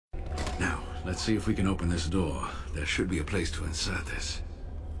let's see if we can open this door. There should be a place to insert this.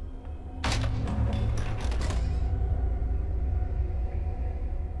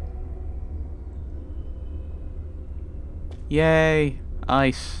 Yay!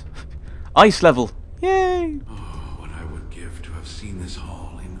 Ice. Ice level! Yay! Oh, what I would give to have seen this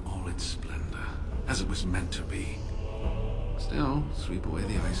hall in all its splendor, as it was meant to be. Still, sweep away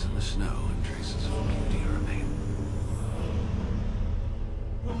the ice and the snow, and traces of beauty remain.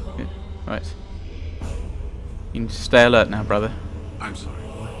 Okay, right. You need to stay alert now, brother. I'm sorry.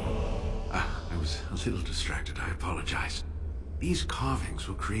 I was a little distracted. I apologize. These carvings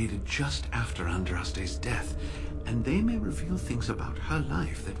were created just after Andraste's death, and they may reveal things about her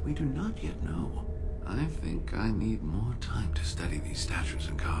life that we do not yet know. I think I need more time to study these statues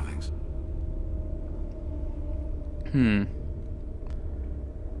and carvings.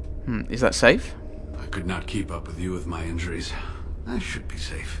 Is that safe? I could not keep up with you with my injuries. I should be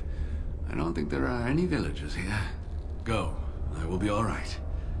safe. I don't think there are any villagers here. Go. I will be all right.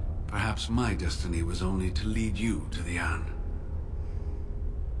 Perhaps my destiny was only to lead you to the Anne.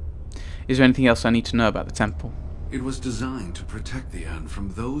 Is there anything else I need to know about the temple? It was designed to protect the Anne from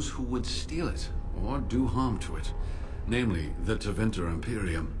those who would steal it or do harm to it, namely the Tevinter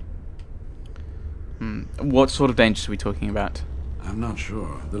Imperium. What sort of dangers are we talking about? I'm not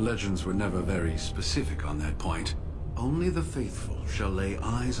sure. The legends were never very specific on that point. Only the faithful shall lay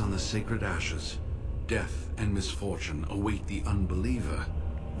eyes on the sacred ashes. Death and misfortune await the unbeliever.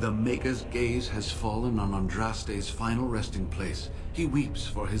 The Maker's gaze has fallen on Andraste's final resting place. He weeps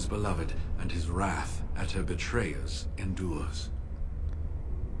for his beloved, and his wrath at her betrayers endures.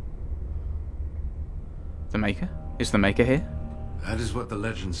 The Maker? Is the Maker here? That is what the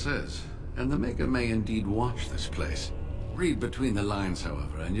legend says, and the Maker may indeed watch this place. Read between the lines,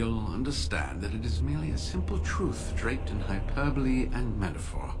 however, and you'll understand that it is merely a simple truth draped in hyperbole and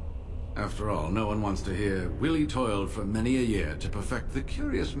metaphor. After all, no one wants to hear Willie toiled for many a year to perfect the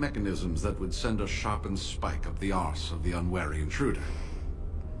curious mechanisms that would send a sharpened spike up the arse of the unwary intruder.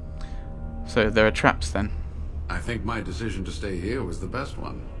 So there are traps then? I think my decision to stay here was the best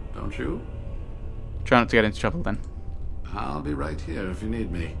one, don't you? Try not to get into trouble then. I'll be right here if you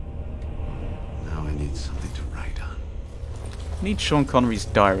need me. Now I need something to write on. Need Sean Connery's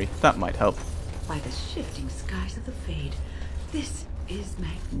diary. That might help. By the shifting skies of the Fade, this is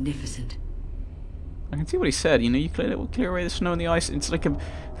magnificent. I can see what he said. You know, you clear away the snow and the ice. It's like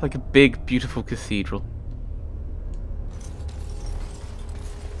a big, beautiful cathedral.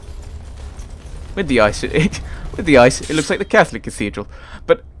 With the ice, with the ice, it looks like the Catholic cathedral.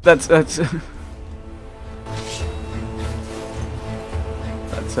 But that's that's a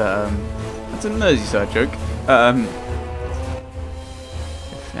Merseyside joke.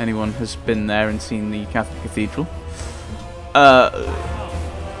 If anyone has been there and seen the Catholic cathedral. Oh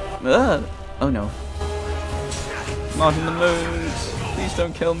no. Martin the Moons, please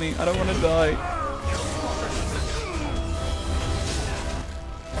don't kill me. I don't want to die.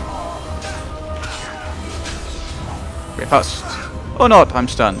 Riposte. Or not, I'm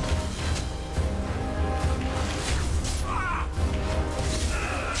stunned.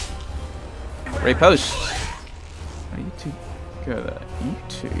 Riposte. I need to go there. You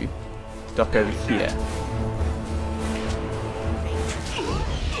two duck over here.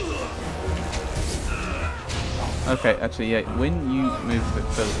 Okay, actually, yeah, when you move a bit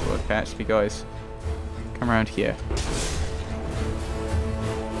further, okay, actually, guys, come around here.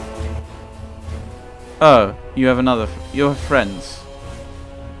 Oh, you have another. You have friends.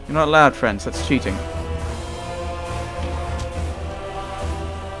 You're not allowed friends. That's cheating.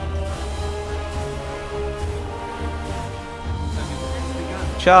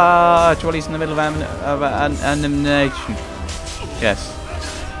 Charge while he's in the middle of animation. Yes.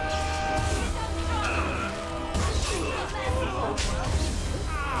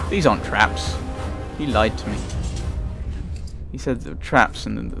 These aren't traps. He lied to me. He said there were traps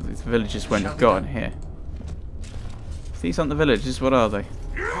and the villagers won't have gotten here. If these aren't the villagers, what are they?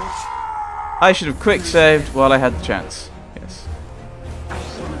 I should have quick saved while I had the chance. Yes.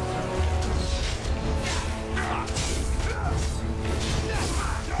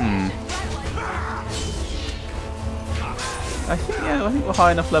 I think we're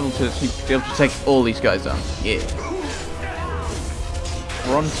high enough level to be able to take all these guys down. Yeah.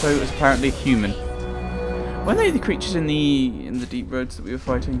 Toronto is apparently human. Were they the creatures in the deep roads that we were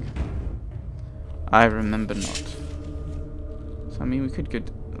fighting? I remember not. So I mean, we could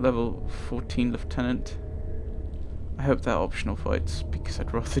get level 14 lieutenant. I hope they're optional fights because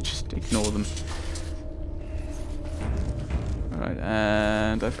I'd rather just ignore them. Alright,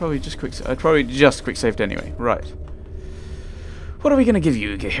 and I'd probably just quick saved anyway. Right. What are we going to give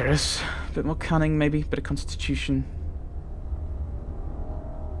you, Geharus? A bit more cunning, maybe? A bit of constitution?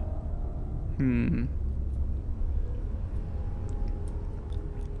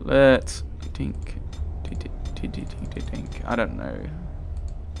 Let's think. I don't know.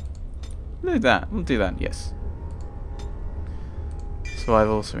 We'll do that. We'll do that, yes.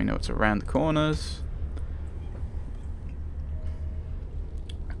 Survival, so we know it's around the corners.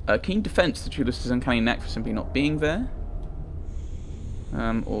 Keen defense, the duelist is uncanny knack for simply not being there.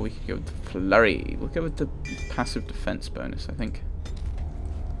 Or we could go with the flurry. We'll go with the passive defense bonus, I think.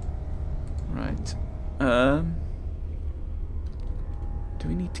 Right. Do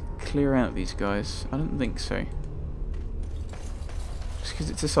we need to clear out these guys? I don't think so. Just because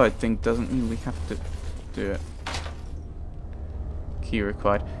it's a side thing doesn't mean we have to do it. Key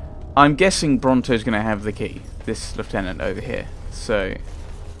required. I'm guessing Bronto's going to have the key. This lieutenant over here. So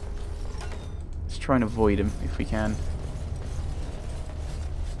let's try and avoid him if we can.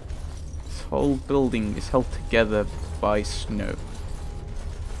 This whole building is held together by snow.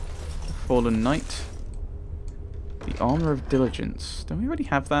 The Fallen Knight. The Armor of Diligence. Don't we already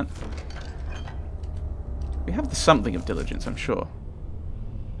have that? We have the something of diligence, I'm sure.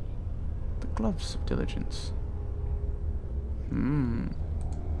 The Gloves of Diligence. Do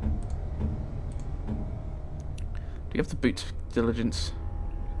you have the Boots of Diligence?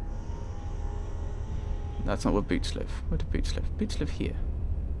 That's not where boots live. Where do boots live? Boots live here.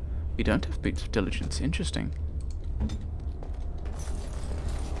 We don't have Boots of Diligence. Interesting.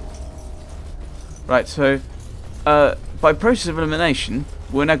 Right, so by process of elimination,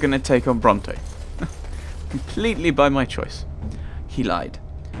 we're now going to take on Bronto. Completely by my choice. He lied.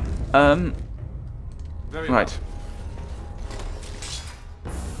 Right. Well.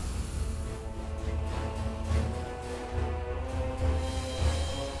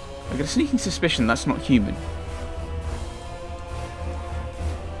 I got a sneaking suspicion that's not human.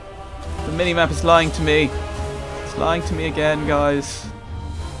 The minimap is lying to me. It's lying to me again, guys.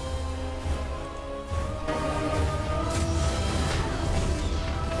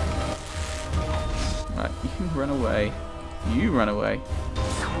 Right, you run away. You run away.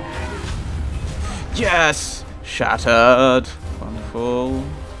 Yes! Shattered. Wonderful.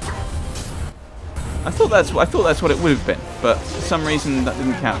 I thought that's what it would have been, but for some reason that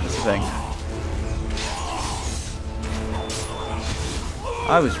didn't count as a thing.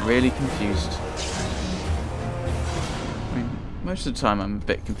 I was really confused. I mean, most of the time I'm a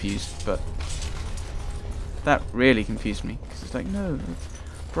bit confused, but that really confused me. Because it's like, no,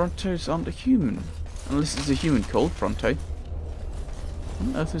 Brontos aren't a human. Unless it's a human called Bronto. What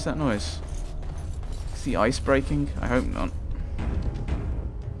on earth is that noise? Is the ice breaking? I hope not.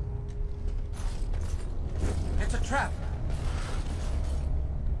 Trap.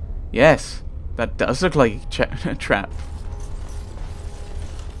 Yes, that does look like a trap.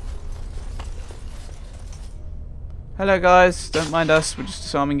 Hello guys, don't mind us, we're just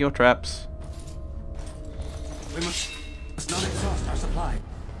disarming your traps. We must not exhaust our supply.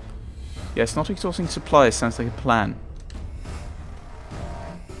 Yes, not exhausting supplies sounds like a plan.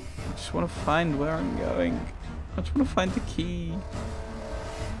 I just want to find where I'm going. I just want to find the key.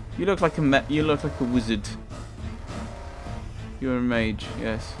 You look like a wizard. You're a mage,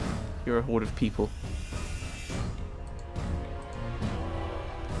 yes. You're a horde of people.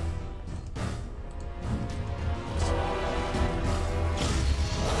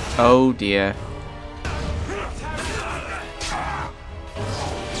 Oh dear.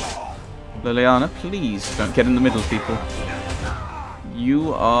 Liliana, please don't get in the middle, people.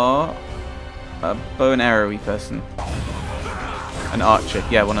 You are a bow and arrowy person. An archer,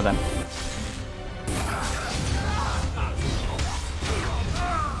 yeah, one of them.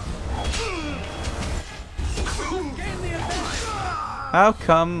 How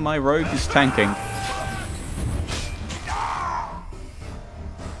come my rogue is tanking?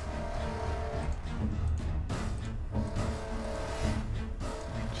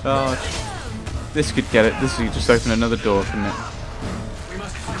 Charge. This could get it. This could just open another door, couldn't it?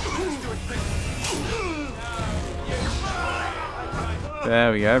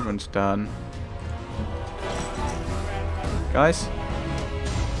 There we go, everyone's done. Guys?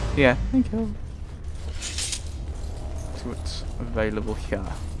 Yeah, thank you. See what's available here.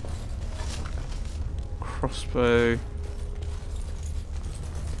 Crossbow.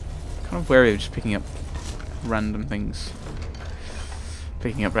 Kind of wary of just picking up random things.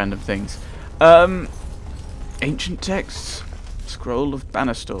 Ancient texts. Scroll of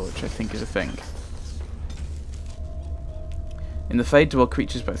banner storage, I think is a thing. In the Fade dwell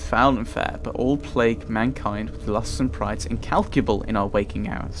creatures both foul and fair, but all plague mankind with lusts and prides incalculable in our waking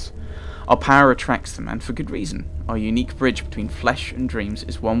hours. Our power attracts them, and for good reason. Our unique bridge between flesh and dreams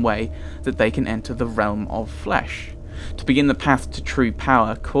is one way that they can enter the realm of flesh. To begin the path to true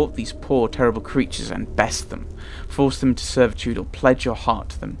power, court these poor, terrible creatures and best them. Force them to servitude or pledge your heart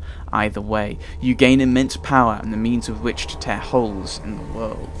to them. Either way, you gain immense power and the means with which to tear holes in the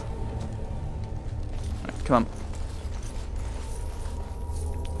world. Right, come on.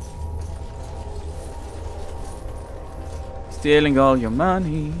 Stealing all your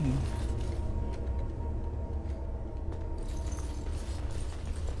money.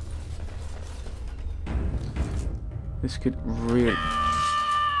 This could really...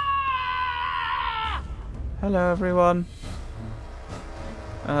 Hello, everyone.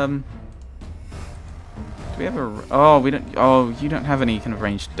 Do we have a... Oh, we don't... Oh, you don't have any kind of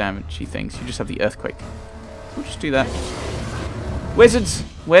ranged damagey things. You just have the earthquake. We'll just do that. Wizards!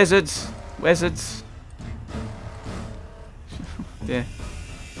 Wizards! Wizards! Yeah.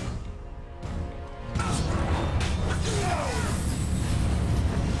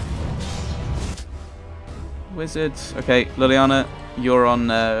 Wizards. Okay, Liliana, you're on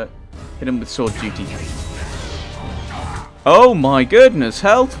hit him with sword duty. Oh my goodness,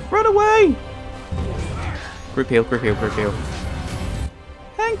 health! Run away! Group heal, group heal, group heal.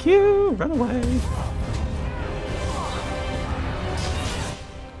 Thank you! Run away!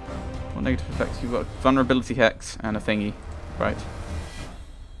 What negative effects? You've got vulnerability hex and a thingy. Right.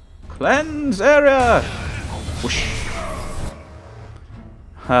 Cleanse area! Whoosh.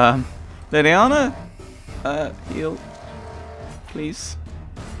 Liliana? Heal. Please.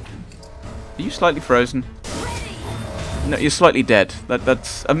 Are you slightly frozen? No, you're slightly dead.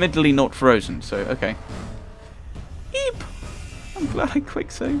 That's admittedly not frozen, so okay. Eep! I'm glad I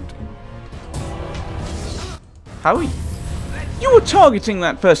quick saved. How are you? You were targeting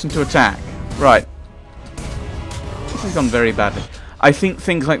that person to attack. Right. This has gone very badly. I think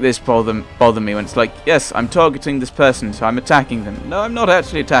things like this bother me when it's like, yes, I'm targeting this person, so I'm attacking them. No, I'm not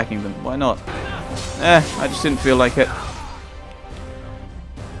actually attacking them. Why not? I just didn't feel like it.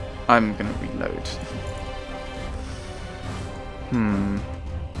 I'm gonna reload.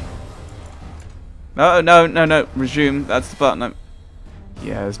 No, no, no, no. Resume. That's the button.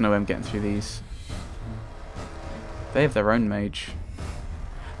 Yeah, there's no way I'm getting through these. They have their own mage.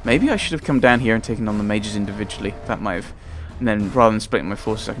 Maybe I should have come down here and taken on the mages individually. That might have... And then, rather than splitting my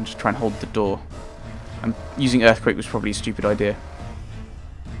forces, I can just try and hold the door. And using Earthquake was probably a stupid idea.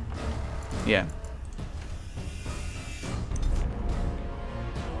 Yeah.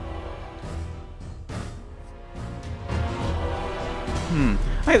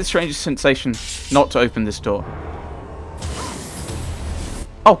 I get the strangest sensation not to open this door.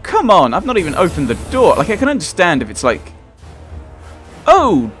 Oh, come on! I've not even opened the door. Like, I can understand if it's like...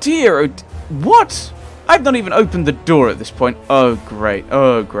 Oh, dear! What? I've not even opened the door at this point. Oh, great.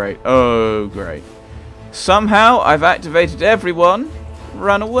 Oh, great. Oh, great. Somehow, I've activated everyone.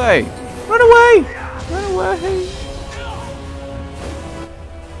 Run away. Run away! Run away!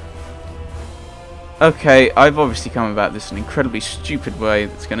 Okay, I've obviously come about this in an incredibly stupid way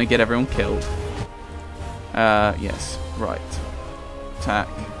that's going to get everyone killed. Yes. Right. Attack.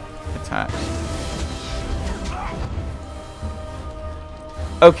 Attack.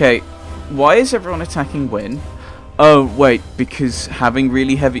 Okay, why is everyone attacking Wynn? Oh, wait, because having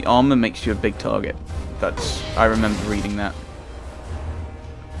really heavy armor makes you a big target. I remember reading that.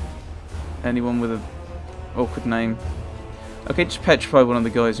 Anyone with a awkward name? Okay, just petrify one of the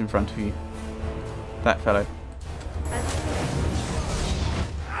guys in front of you. That fellow.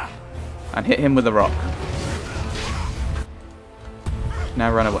 And hit him with a rock.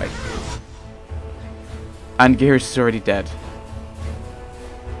 Now run away. And Geras is already dead.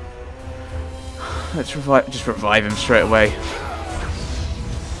 Let's just revive him straight away.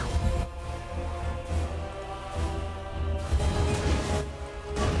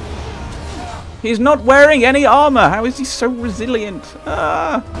 He's not wearing any armor. How is he so resilient?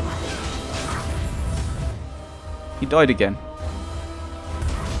 Ah! He died again.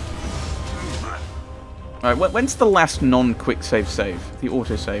 Alright, when's the last non-quick save? The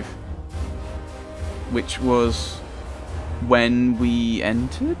auto-save. Which was when we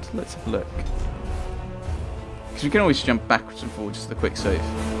entered? Let's have a look. Because we can always jump backwards and forwards to the quick save.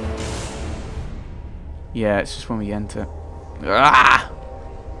 Yeah, it's just when we enter. Ah!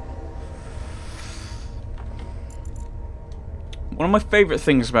 One of my favourite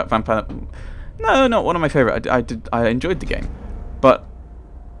things about Vampire... No, not one of my favourite. I enjoyed the game. But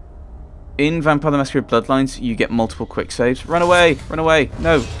in Vampire the Masquerade Bloodlines, you get multiple quick saves. Run away! Run away!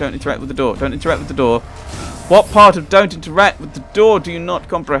 No, don't interact with the door. Don't interact with the door. What part of don't interact with the door do you not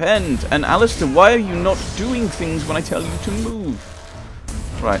comprehend? And Alistair, why are you not doing things when I tell you to move?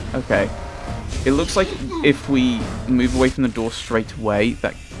 Right, okay. It looks like if we move away from the door straight away,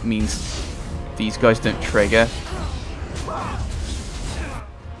 that means these guys don't trigger.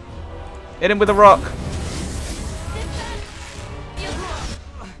 Hit him with a rock!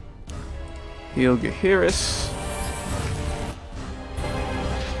 He'll hear us.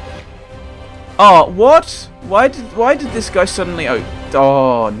 Oh, what? Why did this guy suddenly...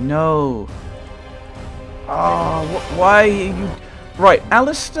 Oh, no. Oh, why are you... Right,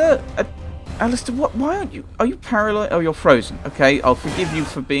 Alistair... Alistair, what? Why aren't you... Are you paralyzed? Oh, you're frozen. Okay, I'll forgive you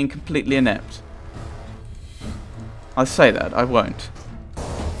for being completely inept. I'll say that. I won't.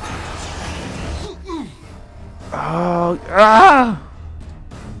 Oh, ah!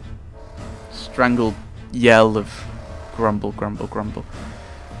 Strangled yell of grumble, grumble, grumble.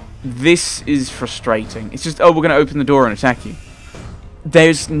 This is frustrating. It's just, oh, we're going to open the door and attack you.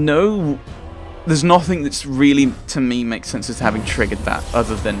 There's nothing that's really, to me, makes sense as having triggered that,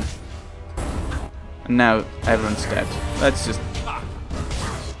 other than... And now everyone's dead. Let's just...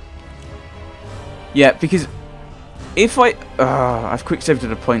 Yeah, because if I've quick saved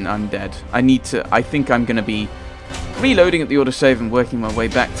at a point that I'm dead. I think I'm going to be reloading at the autosave and working my way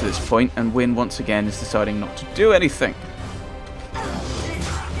back to this point, and Win once again is deciding not to do anything.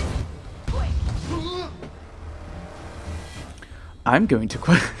 I'm going to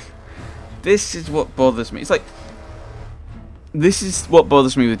quit. This is what bothers me. It's like, this is what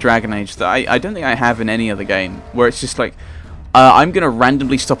bothers me with Dragon Age that I don't think I have in any other game, where it's just like, I'm going to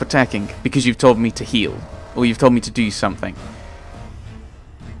randomly stop attacking because you've told me to heal, or you've told me to do something.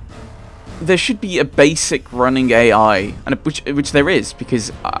 There should be a basic running AI, and which there is,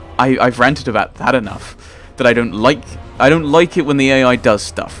 because I've ranted about that enough that I don't like it when the AI does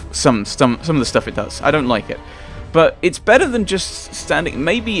stuff. Some of the stuff it does, I don't like it. But it's better than just standing.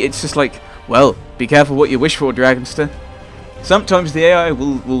 Maybe it's just like, well, be careful what you wish for, Dragonster. Sometimes the AI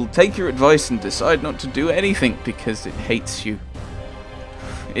will take your advice and decide not to do anything because it hates you.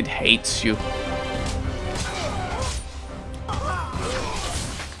 It hates you.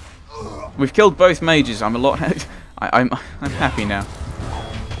 We've killed both mages. I'm a lot. I'm happy now.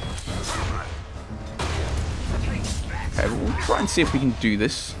 Okay, we'll try and see if we can do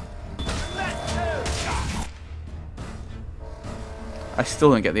this. I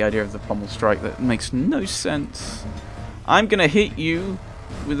still don't get the idea of the pommel strike. That makes no sense. I'm gonna hit you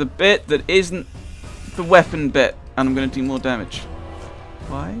with a bit that isn't the weapon bit, and I'm gonna do more damage.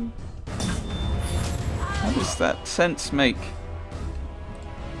 Why? How does that sense make?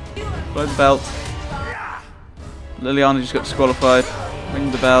 Blow the belt. Liliana just got disqualified.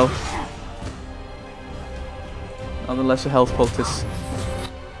 Ring the bell. Another lesser health poultice.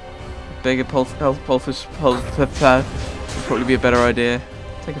 Bigger health poultice. Would probably be a better idea.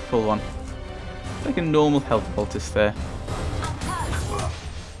 Take a full one. Take a normal health poultice there.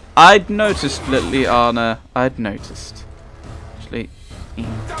 I'd noticed, Liliana. I'd noticed. Actually.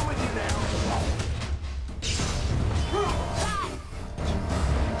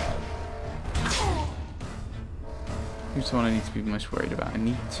 Who's the one I need to be most worried about? I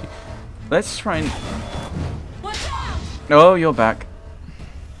need to... Let's try and... Oh, you're back.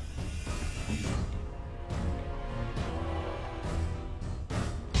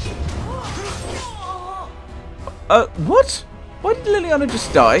 What? Why did Liliana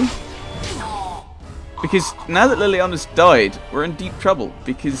just die? Because now that Liliana's died, we're in deep trouble.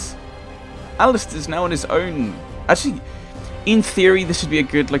 Because Alistair's now on his own. Actually, in theory, this would be a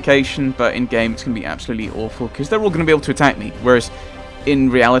good location, but in game, it's going to be absolutely awful. Because they're all going to be able to attack me. Whereas, in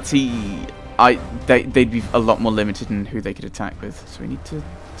reality, they'd be a lot more limited in who they could attack with. So we need to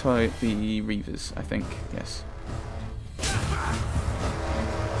tie the Reavers, I think. Yes.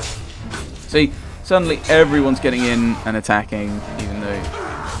 See? Suddenly everyone's getting in and attacking, even though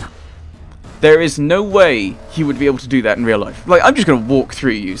there is no way he would be able to do that in real life. Like, I'm just going to walk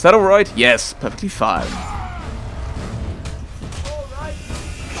through you. Is that alright? Yes, perfectly fine.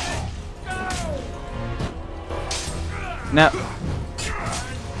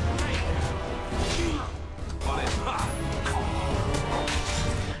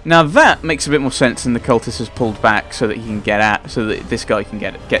 Now that makes a bit more sense than the cultist has pulled back so that he can get at, so that this guy can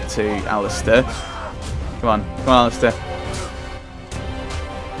get to Alistair. Come on, Alistair.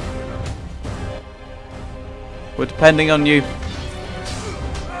 We're depending on you.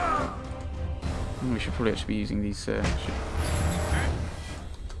 We should probably actually be using these. I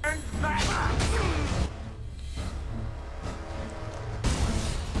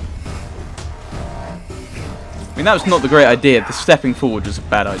mean, that was not the great idea. The stepping forward was a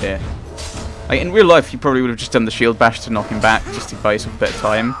bad idea. Like, in real life, you probably would have just done the shield bash to knock him back, just to buy yourself a bit of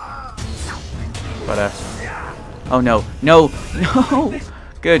time. But, oh no, no, no!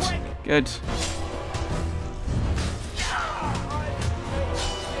 Good, good.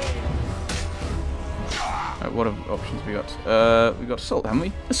 Right, what options we got? We got assault, haven't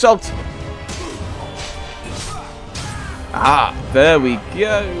we? Assault! Ah, there we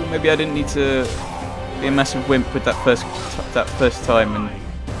go. Maybe I didn't need to be a massive wimp with that first time, and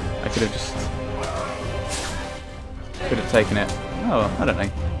I could have just taken it. Oh, I don't know.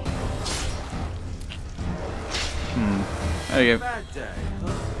 There you go.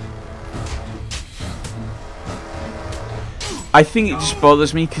 I think it just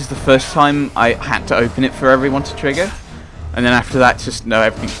bothers me because the first time I had to open it for everyone to trigger, and then after that, just no,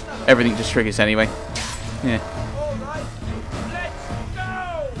 everything just triggers anyway. Yeah.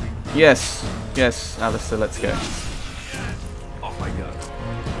 Yes, yes, Alistair, let's go. Off I go.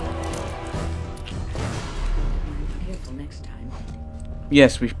 Careful next time.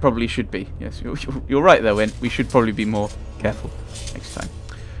 Yes, we probably should be. Yes, you're right there, Win. We should probably be more careful next time.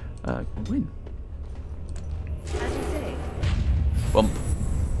 Win. As you say. Bump.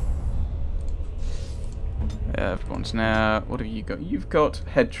 Everyone's now. What have you got? You've got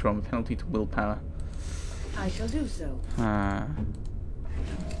head trauma, penalty to willpower. I shall do so.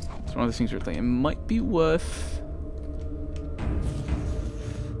 It's one of those things where I think it might be worth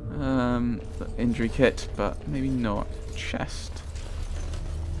the injury kit, but maybe not. Chest.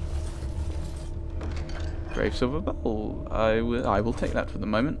 Grave Silver Bowl. I will take that for the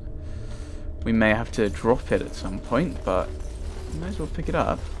moment. We may have to drop it at some point, but we might as well pick it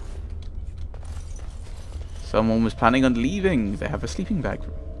up. Someone was planning on leaving. They have a sleeping bag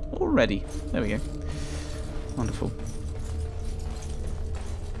already. There we go. Wonderful.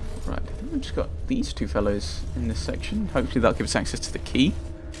 Right, I think we've just got these two fellows in this section. Hopefully that'll give us access to the key.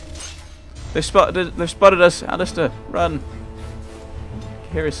 They've spotted us. Alistair, run.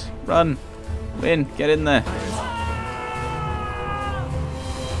 Hear us. Run. Win. Get in there.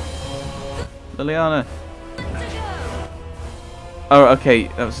 Liliana. Oh, okay.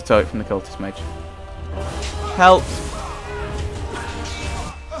 That was a target from the cultist mage. Help.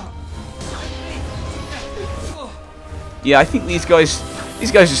 Yeah, I think these guys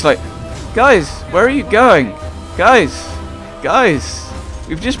just like, guys, where are you going? Guys,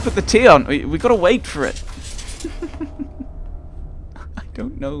 we've just put the tea on. We gotta wait for it. I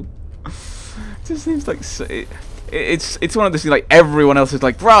don't know. It just seems like it's one of those things like everyone else is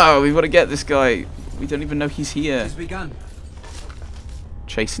like, bro, we've got to get this guy. We don't even know he's here. It's begun.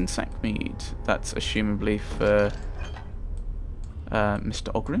 Chasing Sackmead. That's assumably for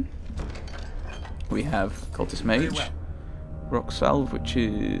Mr. Ogren. We have Cultist Mage. well. Rock Salve, which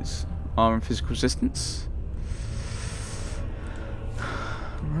is armor and physical resistance.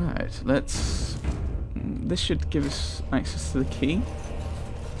 Right, let's... This should give us access to the key.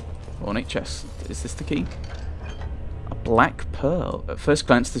 Ornate chest. Is this the key? A black pearl. At first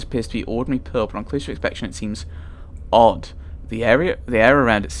glance, this appears to be ordinary pearl, but on closer inspection, it seems odd. The air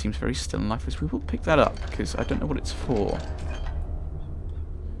around it seems very still and lifeless. We will pick that up because I don't know what it's for.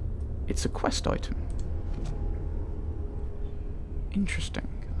 It's a quest item. Interesting.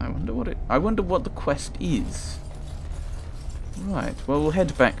 I wonder what the quest is. Right. Well, we'll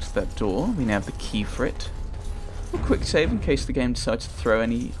head back to that door. We now have the key for it. A quick save in case the game decides to throw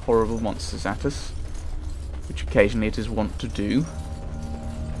any horrible monsters at us, which occasionally it is wont to do.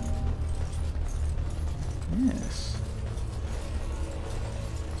 Yes.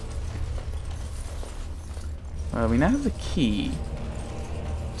 Well, we now have the key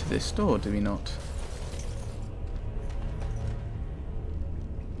to this door, do we not?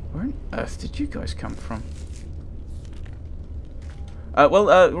 Where on earth did you guys come from?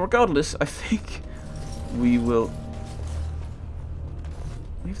 Regardless, I think we will...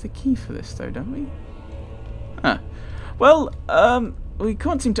 We have the key for this, though, don't we? Huh. Well, we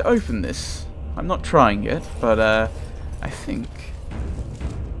can't seem to open this. I'm not trying it, but I think...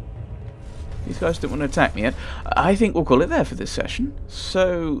 These guys don't want to attack me yet. I think we'll call it there for this session.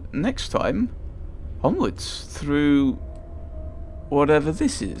 So, next time, onwards through whatever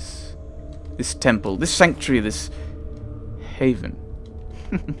this is. This temple, this sanctuary, this haven.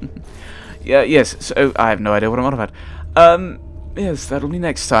 Yeah, yes, so I have no idea what I'm on about. Yes, that'll be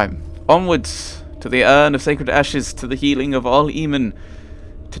next time. Onwards to the urn of sacred ashes, to the healing of all Eamon,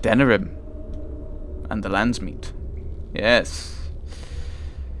 to Denerim, and the Landsmeet. Yes.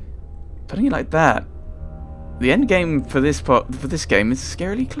 Putting it like that, the end game for this game is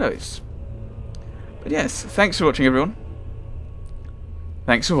scarily close. But yes, thanks for watching, everyone.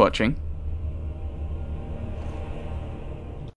 Thanks for watching.